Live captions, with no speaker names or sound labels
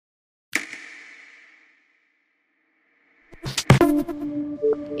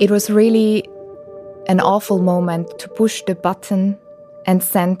It was really an awful moment to push the button and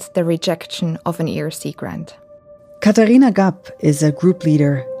send the rejection of an ERC grant. Katharina Gapp is a group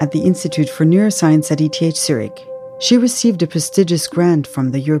leader at the Institute for Neuroscience at ETH Zurich. She received a prestigious grant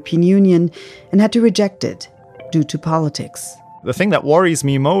from the European Union and had to reject it due to politics. The thing that worries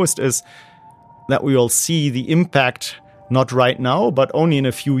me most is that we will see the impact not right now, but only in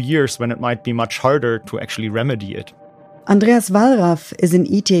a few years when it might be much harder to actually remedy it. Andreas Wallraff is an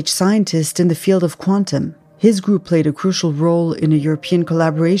ETH scientist in the field of quantum. His group played a crucial role in a European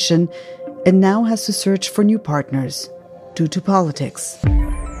collaboration and now has to search for new partners due to politics.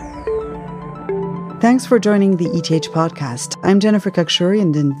 Thanks for joining the ETH podcast. I'm Jennifer Kakshuri,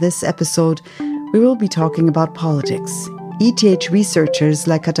 and in this episode, we will be talking about politics. ETH researchers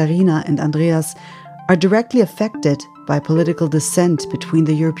like Katharina and Andreas are directly affected by political dissent between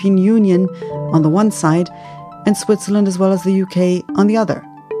the European Union on the one side and Switzerland as well as the UK on the other.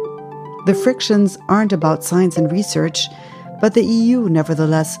 The frictions aren't about science and research, but the EU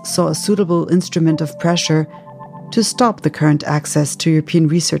nevertheless saw a suitable instrument of pressure to stop the current access to European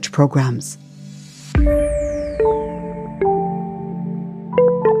research programs.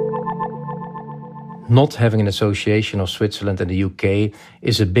 Not having an association of Switzerland and the UK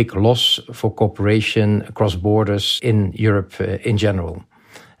is a big loss for cooperation across borders in Europe in general.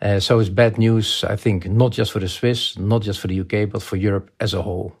 So it's bad news, I think, not just for the Swiss, not just for the UK, but for Europe as a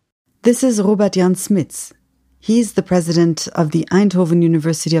whole. This is Robert Jan Smits. He's the president of the Eindhoven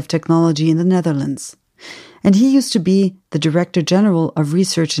University of Technology in the Netherlands. And he used to be the Director General of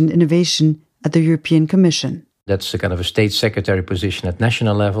Research and Innovation at the European Commission. That's a kind of a state secretary position at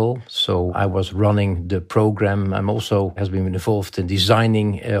national level. So I was running the program. I'm also has been involved in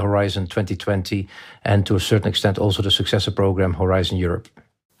designing Horizon 2020 and to a certain extent also the successor program Horizon Europe.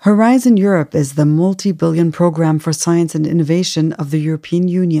 Horizon Europe is the multi-billion program for science and innovation of the European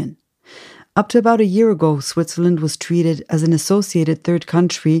Union. Up to about a year ago, Switzerland was treated as an associated third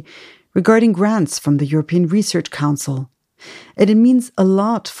country regarding grants from the European Research Council. And it means a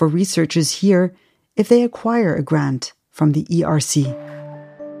lot for researchers here if they acquire a grant from the ERC.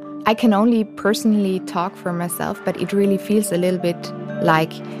 I can only personally talk for myself, but it really feels a little bit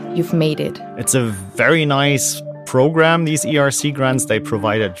like you've made it. It's a very nice program, these ERC grants. They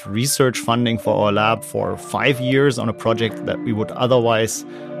provided research funding for our lab for 5 years on a project that we would otherwise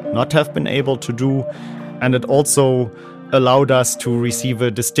not have been able to do. And it also allowed us to receive a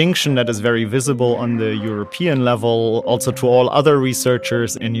distinction that is very visible on the European level, also to all other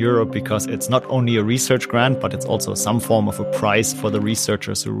researchers in Europe, because it's not only a research grant, but it's also some form of a prize for the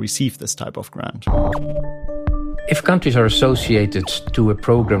researchers who receive this type of grant. If countries are associated to a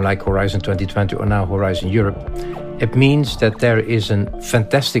program like Horizon 2020 or now Horizon Europe, it means that there is a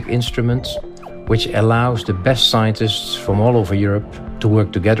fantastic instrument which allows the best scientists from all over Europe to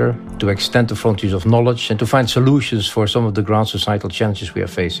work together, to extend the frontiers of knowledge and to find solutions for some of the grand societal challenges we are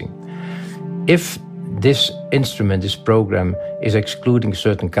facing. If this instrument, this program, is excluding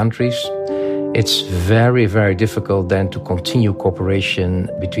certain countries, it's very, very difficult then to continue cooperation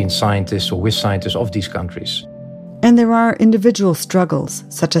between scientists or with scientists of these countries. And there are individual struggles,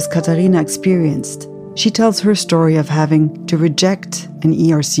 such as Katharina experienced. She tells her story of having to reject an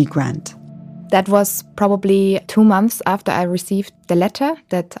ERC grant. That was probably 2 months after I received the letter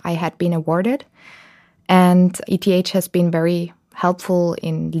that I had been awarded. And ETH has been very helpful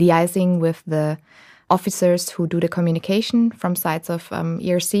in liaising with the officers who do the communication from sides of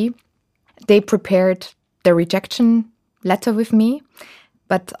ERC. They prepared the rejection letter with me,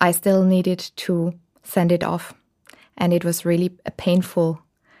 but I still needed to send it off. And it was really a painful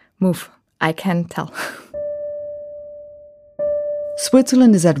move, I can tell.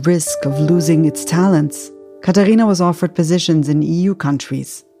 Switzerland is at risk of losing its talents. Katharina was offered positions in EU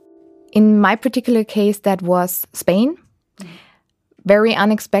countries. In my particular case, that was Spain. Very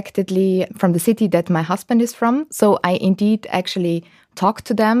unexpectedly from the city that my husband is from. So I indeed actually talked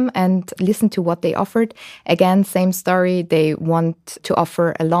to them and listened to what they offered. Again, same story. They want to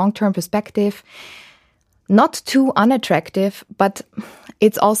offer a long-term perspective. Not too unattractive, but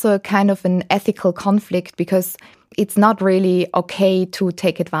it's also a kind of an ethical conflict because it's not really okay to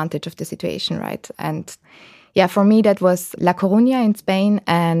take advantage of the situation, right? And yeah, for me, that was La Coruña in Spain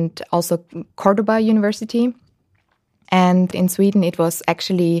and also Cordoba University. And in Sweden, it was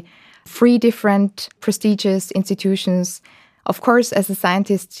actually 3 different prestigious institutions. Of course, as a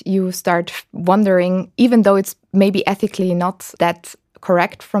scientist, you start wondering, even though it's maybe ethically not that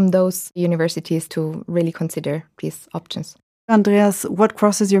correct from those universities to really consider these options. Andreas, what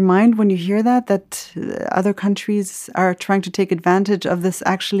crosses your mind when you hear that other countries are trying to take advantage of this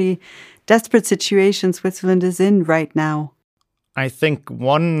actually desperate situation Switzerland is in right now? I think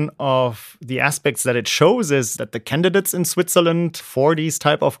one of the aspects that it shows is that the candidates in Switzerland for these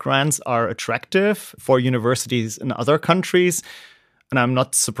type of grants are attractive for universities in other countries. And I'm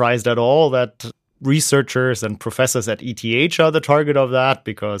not surprised at all that researchers and professors at ETH are the target of that,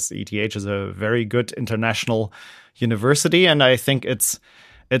 because ETH is a very good international university. And I think it's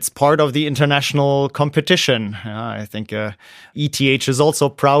part of the international competition. I think ETH is also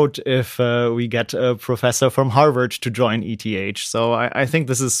proud if we get a professor from Harvard to join ETH. So I think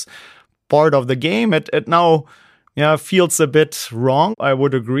this is part of the game. It now feels a bit wrong, I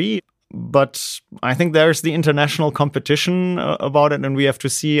would agree. But I think there's the international competition about it, and we have to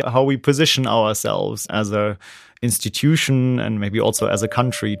see how we position ourselves as a institution and maybe also as a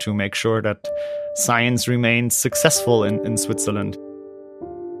country to make sure that science remains successful in Switzerland.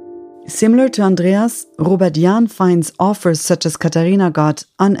 Similar to Andreas, Robert Jahn finds offers such as Katharina got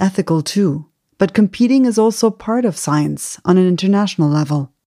unethical too. But competing is also part of science on an international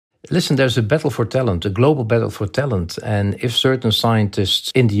level. Listen, there's a battle for talent, a global battle for talent. And if certain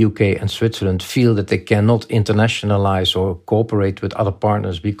scientists in the UK and Switzerland feel that they cannot internationalize or cooperate with other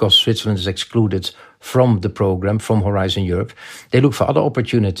partners because Switzerland is excluded from the program, from Horizon Europe, they look for other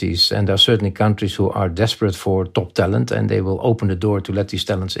opportunities. And there are certainly countries who are desperate for top talent, and they will open the door to let these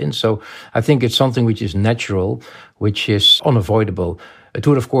talents in. So I think it's something which is natural, which is unavoidable. It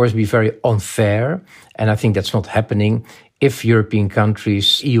would, of course, be very unfair, and I think that's not happening, if European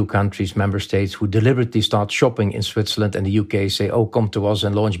countries, EU countries, member states who deliberately start shopping in Switzerland and the UK say, oh, come to us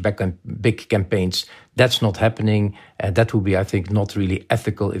and launch big campaigns. That's not happening. That would be, I think, not really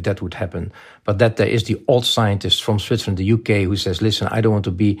ethical if that would happen. But that there is the old scientist from Switzerland, the UK, who says, listen, I don't want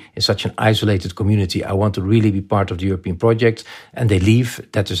to be in such an isolated community. I want to really be part of the European project. And they leave.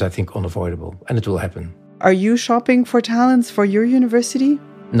 That is, I think, unavoidable. And it will happen. Are you shopping for talents for your university?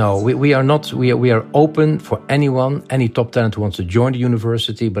 No, we are not. We are open for anyone, any top talent who wants to join the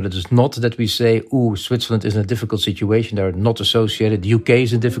university. But it is not that we say, "Ooh, Switzerland is in a difficult situation. They are not associated. The UK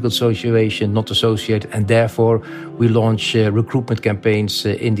is in a difficult situation, not associated, and therefore we launch recruitment campaigns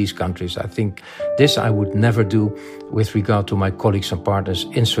in these countries." I think this I would never do with regard to my colleagues and partners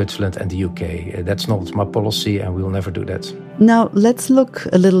in Switzerland and the UK. That's not my policy, and we will never do that. Now let's look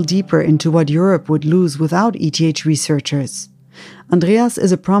a little deeper into what Europe would lose without ETH researchers. Andreas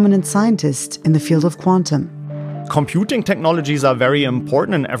is a prominent scientist in the field of quantum. Computing technologies are very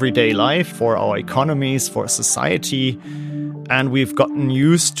important in everyday life for our economies, for society. And we've gotten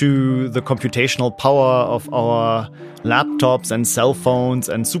used to the computational power of our laptops and cell phones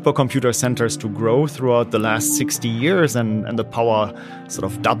and supercomputer centers to grow throughout the last 60 years. And the power sort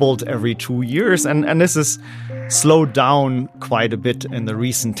of doubled every 2 years. And this is slowed down quite a bit in the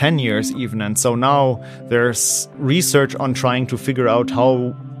recent 10 years even. And so now there's research on trying to figure out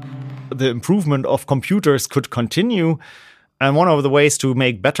how the improvement of computers could continue. And one of the ways to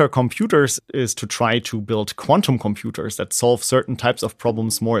make better computers is to try to build quantum computers that solve certain types of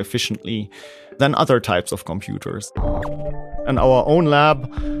problems more efficiently than other types of computers. And our own lab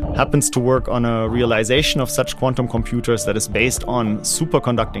happens to work on a realization of such quantum computers that is based on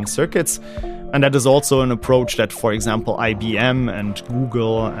superconducting circuits. And that is also an approach that, for example, IBM and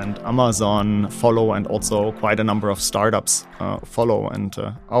Google and Amazon follow, and also quite a number of startups follow. And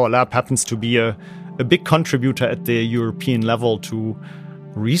our lab happens to be a big contributor at the European level to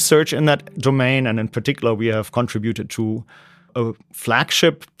research in that domain. And in particular, we have contributed to a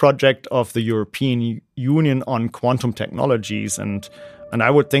flagship project of the European Union on quantum technologies. And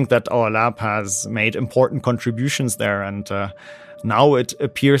I would think that our lab has made important contributions there. And now it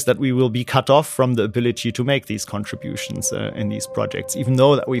appears that we will be cut off from the ability to make these contributions in these projects, even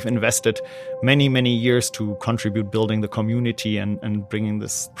though that we've invested many, many years to contribute building the community and bringing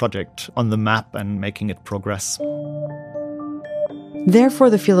this project on the map and making it progress. Therefore,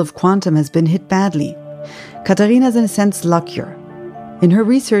 the field of quantum has been hit badly. Katharina is in a sense luckier. In her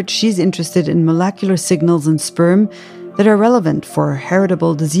research, she's interested in molecular signals in sperm that are relevant for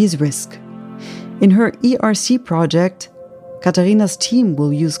heritable disease risk. In her ERC project, Katharina's team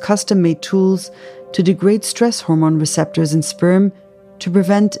will use custom-made tools to degrade stress hormone receptors in sperm to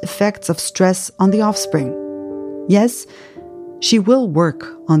prevent effects of stress on the offspring. Yes, she will work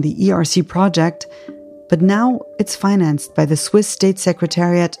on the ERC project, but now it's financed by the Swiss State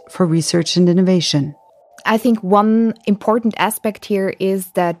Secretariat for Research and Innovation. I think one important aspect here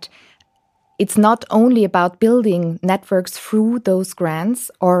is that it's not only about building networks through those grants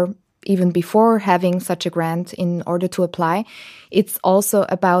or even before having such a grant in order to apply. It's also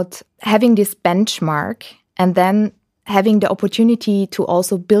about having this benchmark and then having the opportunity to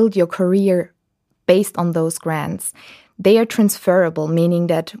also build your career based on those grants. they are transferable, meaning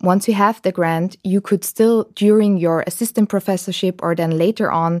that once you have the grant, you could still, during your assistant professorship or then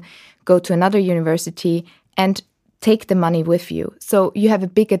later on, go to another university and take the money with you. So you have a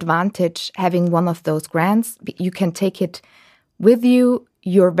big advantage having one of those grants. You can take it with you.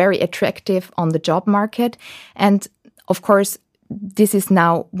 You're very attractive on the job market. And of course, this is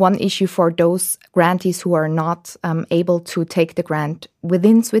now one issue for those grantees who are not able to take the grant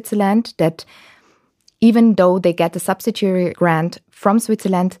within Switzerland, that even though they get a subsidiary grant from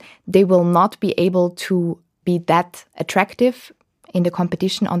Switzerland, they will not be able to be that attractive in the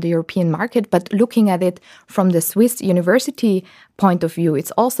competition on the European market. But looking at it from the Swiss university point of view,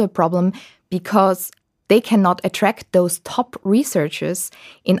 it's also a problem because they cannot attract those top researchers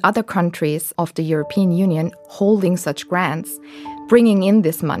in other countries of the European Union holding such grants, bringing in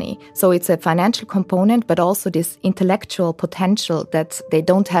this money. So it's a financial component, but also this intellectual potential that they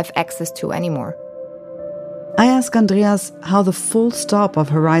don't have access to anymore. I ask Andreas how the full stop of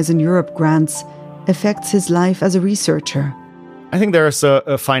Horizon Europe grants affects his life as a researcher. I think there's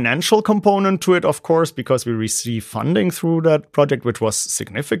a financial component to it, of course, because we receive funding through that project, which was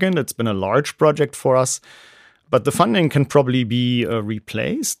significant. It's been a large project for us, but the funding can probably be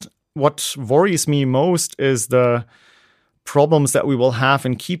replaced. What worries me most is the problems that we will have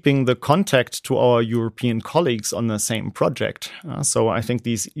in keeping the contact to our European colleagues on the same project. So I think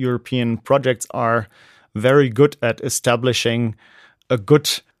these European projects are very good at establishing a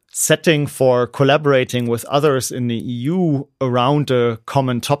good setting for collaborating with others in the EU around a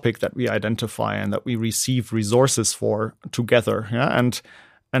common topic that we identify and that we receive resources for together. And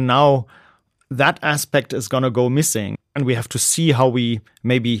now that aspect is going to go missing. And we have to see how we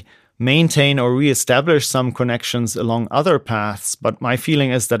maybe maintain or reestablish some connections along other paths. But my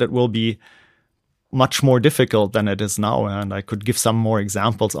feeling is that it will be much more difficult than it is now. And I could give some more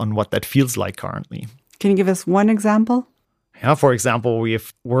examples on what that feels like currently. Can you give us one example? Yeah, for example,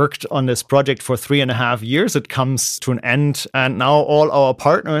 we've worked on this project for 3.5 years. It comes to an end. And now all our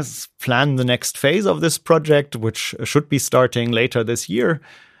partners plan the next phase of this project, which should be starting later this year.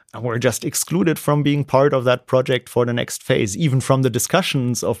 And we're just excluded from being part of that project for the next phase, even from the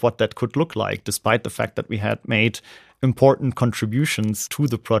discussions of what that could look like, despite the fact that we had made important contributions to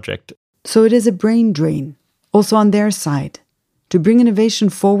the project. So it is a brain drain, also on their side. To bring innovation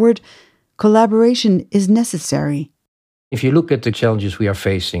forward, collaboration is necessary. If you look at the challenges we are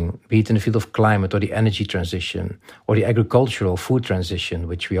facing, be it in the field of climate or the energy transition or the agricultural food transition,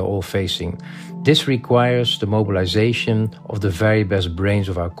 which we are all facing, this requires the mobilization of the very best brains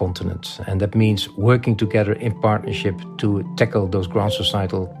of our continent. And that means working together in partnership to tackle those grand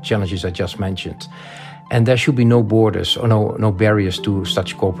societal challenges I just mentioned. And there should be no borders or no barriers to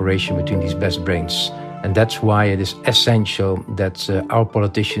such cooperation between these best brains. And that's why it is essential that our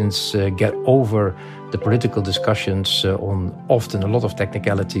politicians get over the political discussions on often a lot of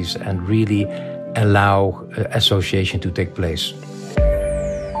technicalities and really allow association to take place.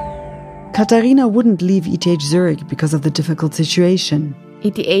 Katharina wouldn't leave ETH Zurich because of the difficult situation.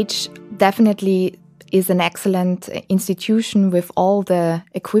 ETH definitely is an excellent institution with all the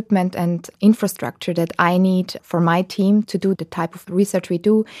equipment and infrastructure that I need for my team to do the type of research we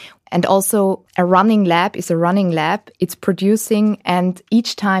do. And also a running lab is a running lab. It's producing, and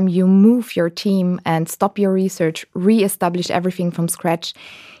each time you move your team and stop your research, re-establish everything from scratch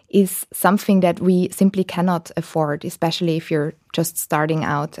is something that we simply cannot afford, especially if you're just starting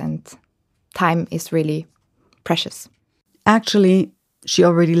out and time is really precious. Actually, she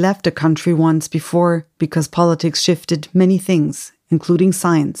already left the country once before because politics shifted many things, including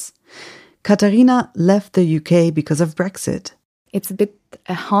science. Katharina left the UK because of Brexit. It's a bit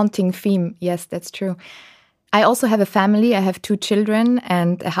a haunting theme. Yes, that's true. I also have a family. I have 2 children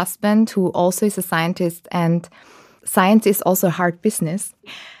and a husband who also is a scientist. And science is also a hard business.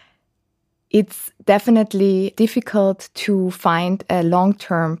 It's definitely difficult to find a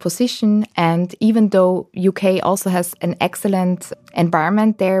long-term position. And even though UK also has an excellent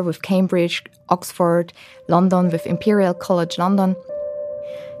environment there with Cambridge, Oxford, London, with Imperial College London,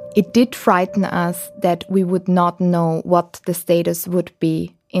 it did frighten us that we would not know what the status would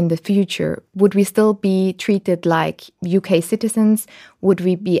be in the future. Would we still be treated like UK citizens? Would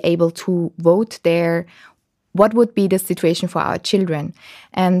we be able to vote there? What would be the situation for our children?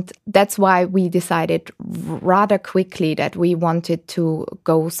 And that's why we decided rather quickly that we wanted to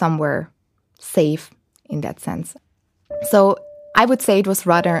go somewhere safe in that sense. So I would say it was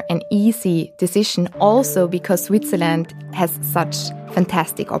rather an easy decision, also because Switzerland has such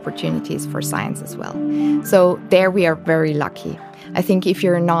fantastic opportunities for science as well. So there we are very lucky. I think if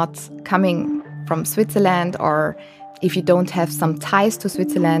you're not coming from Switzerland or if you don't have some ties to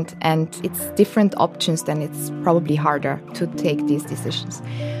Switzerland and it's different options, then it's probably harder to take these decisions.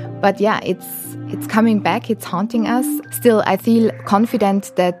 But yeah, it's coming back, it's haunting us. Still, I feel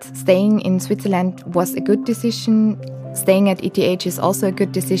confident that staying in Switzerland was a good decision. Staying at ETH is also a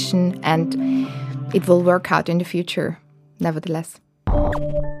good decision, and it will work out in the future, nevertheless.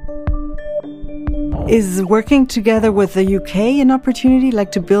 Is working together with the UK an opportunity,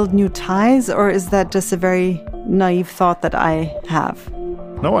 like to build new ties, or is that just a very naive thought that I have?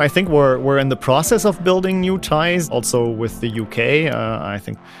 No, I think we're in the process of building new ties, also with the UK. I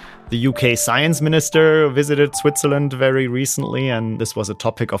think the UK science minister visited Switzerland very recently, and this was a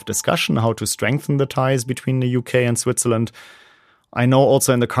topic of discussion, how to strengthen the ties between the UK and Switzerland. I know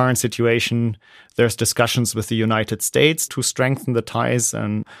also in the current situation, there's discussions with the United States to strengthen the ties,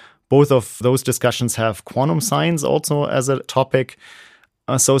 and both of those discussions have quantum science also as a topic.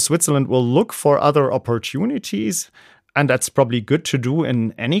 So Switzerland will look for other opportunities, and that's probably good to do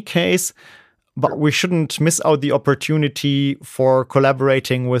in any case. But we shouldn't miss out the opportunity for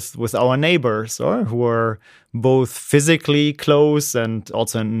collaborating with our neighbors, who are both physically close and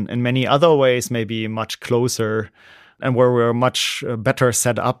also in many other ways maybe much closer, and where we're much better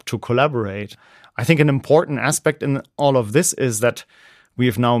set up to collaborate. I think an important aspect in all of this is that we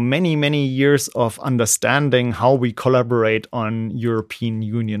have now many, many years of understanding how we collaborate on European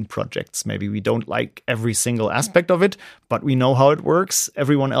Union projects. Maybe we don't like every single aspect of it, but we know how it works.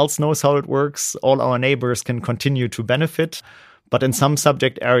 Everyone else knows how it works. All our neighbors can continue to benefit. But in some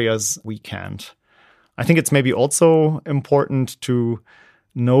subject areas, we can't. I think it's maybe also important to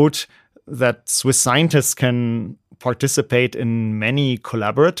note that Swiss scientists can participate in many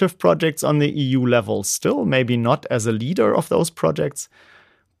collaborative projects on the EU level still, maybe not as a leader of those projects.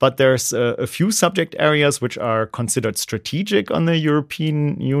 But there's a few subject areas which are considered strategic on the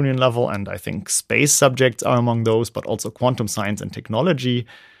European Union level, and I think space subjects are among those, but also quantum science and technology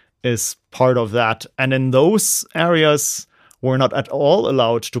is part of that. And in those areas, we're not at all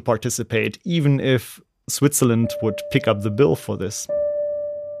allowed to participate, even if Switzerland would pick up the bill for this.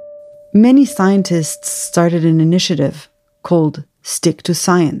 Many scientists started an initiative called Stick to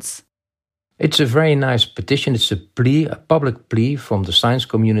Science. It's a very nice petition. It's a plea, a public plea from the science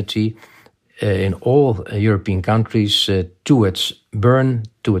community in all European countries towards Bern,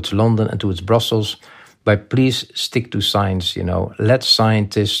 towards London and towards Brussels. By please stick to science, let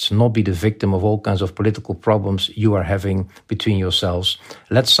scientists not be the victim of all kinds of political problems you are having between yourselves.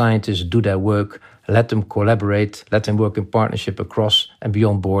 Let scientists do their work. Let them collaborate, let them work in partnership across and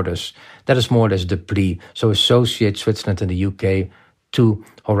beyond borders. That is more or less the plea. So associate Switzerland and the UK to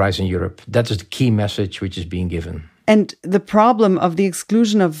Horizon Europe. That is the key message which is being given. And the problem of the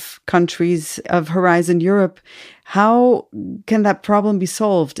exclusion of countries of Horizon Europe, how can that problem be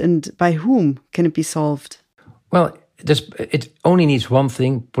solved, and by whom can it be solved? Well, it only needs one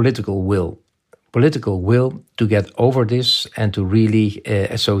thing: political will. Political will to get over this and to really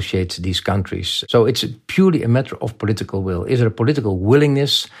associate these countries. So it's purely a matter of political will. Is there a political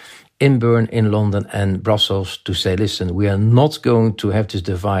willingness in Bern, in London and Brussels to say, listen, we are not going to have this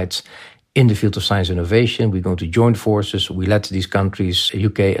divide in the field of science innovation. We're going to join forces. We let these countries,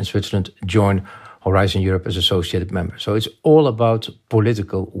 UK and Switzerland, join Horizon Europe as associated members. So it's all about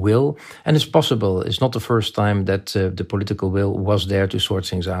political will. And it's possible. It's not the first time that the political will was there to sort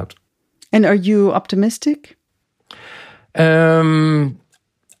things out. And are you optimistic? I'm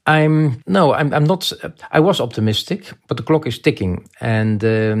not. I was optimistic, but the clock is ticking, and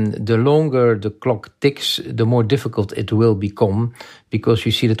the longer the clock ticks, the more difficult it will become, because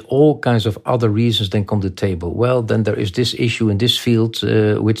you see that all kinds of other reasons then come to the table. Well, then there is this issue in this field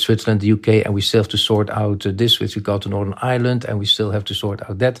with Switzerland, the UK, and we still have to sort out this with regard to Northern Ireland, and we still have to sort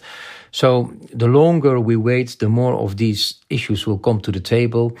out that. So the longer we wait, the more of these issues will come to the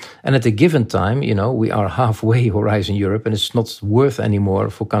table. And at a given time, we are halfway Horizon Europe, and it's not worth anymore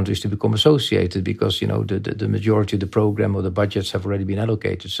for countries to become associated because, the majority of the program or the budgets have already been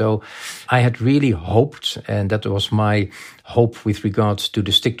allocated. So I had really hoped, and that was my hope with regards to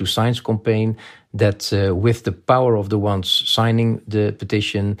the Stick to Science campaign, that with the power of the ones signing the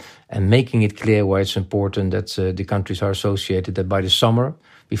petition and making it clear why it's important that the countries are associated, that by the summer,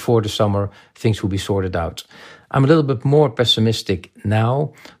 before the summer, things will be sorted out. I'm a little bit more pessimistic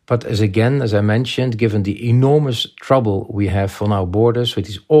now, but as I mentioned, given the enormous trouble we have on our borders with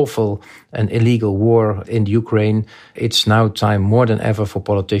this awful and illegal war in Ukraine, it's now time more than ever for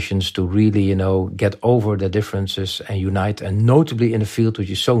politicians to really, get over their differences and unite, and notably in a field which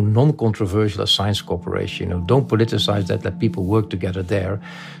is so non-controversial as science cooperation. Don't politicize that, let people work together there.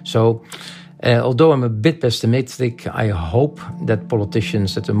 So Although I'm a bit pessimistic, I hope that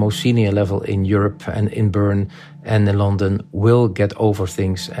politicians at the most senior level in Europe and in Bern and in London will get over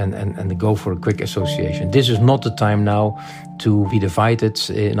things and go for a quick association. This is not the time now to be divided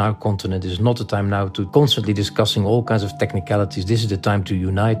in our continent. This is not the time now to constantly discussing all kinds of technicalities. This is the time to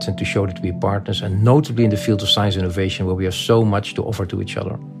unite and to show that we are partners, and notably in the field of science and innovation, where we have so much to offer to each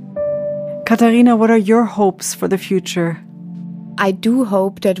other. Katharina, what are your hopes for the future? I do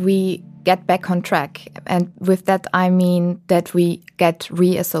hope that we get back on track. And with that, I mean that we get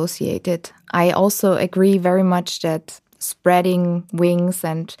reassociated. I also agree very much that spreading wings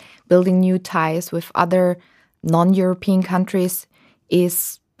and building new ties with other non-European countries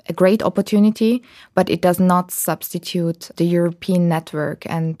is a great opportunity, but it does not substitute the European network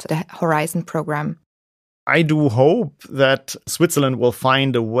and the Horizon program. I do hope that Switzerland will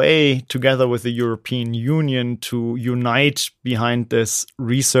find a way, together with the European Union, to unite behind this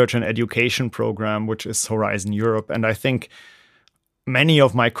research and education program, which is Horizon Europe. And I think many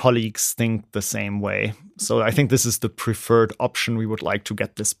of my colleagues think the same way. So I think this is the preferred option. We would like to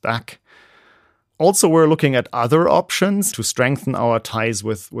get this back. Also, we're looking at other options to strengthen our ties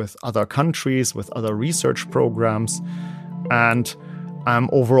with other countries, with other research programs. And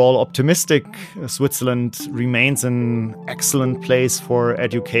I'm overall optimistic. Switzerland remains an excellent place for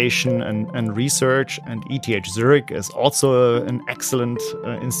education and research, and ETH Zurich is also an excellent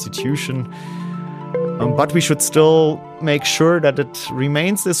institution. But we should still make sure that it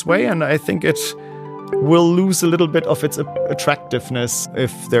remains this way, and I think it will lose a little bit of its attractiveness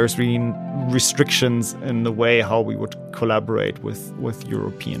if there's been restrictions in the way how we would collaborate with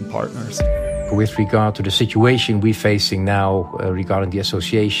European partners. With regard to the situation we're facing now regarding the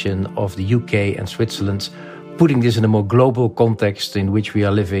association of the UK and Switzerland, putting this in a more global context in which we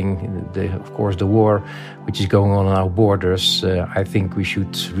are living, of course, the war which is going on our borders, I think we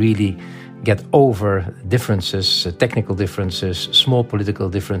should really get over differences, technical differences, small political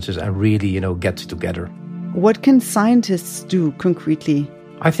differences, and really, get together. What can scientists do concretely?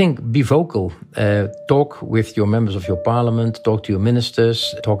 I think be vocal. Talk with your members of your parliament, talk to your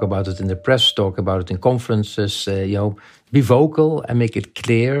ministers, talk about it in the press, talk about it in conferences, be vocal and make it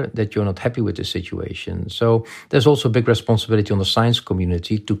clear that you're not happy with the situation. So there's also a big responsibility on the science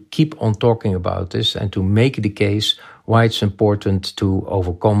community to keep on talking about this and to make the case why it's important to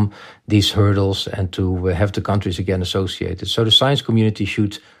overcome these hurdles and to have the countries again associated. So the science community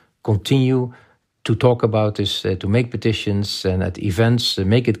should continue to talk about this, to make petitions and at events,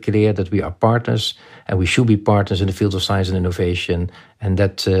 make it clear that we are partners and we should be partners in the field of science and innovation, and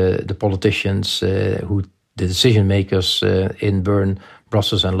that the politicians, the decision makers in Bern,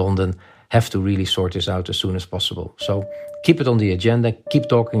 Brussels and London have to really sort this out as soon as possible. So keep it on the agenda, keep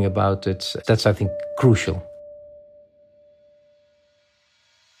talking about it. That's, I think, crucial.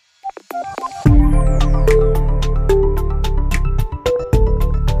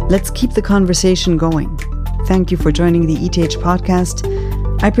 Let's keep the conversation going. Thank you for joining the ETH podcast.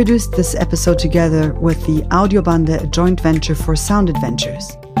 I produced this episode together with the Audiobande, a joint venture for Sound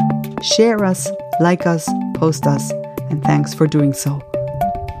Adventures. Share us, like us, post us, and thanks for doing so.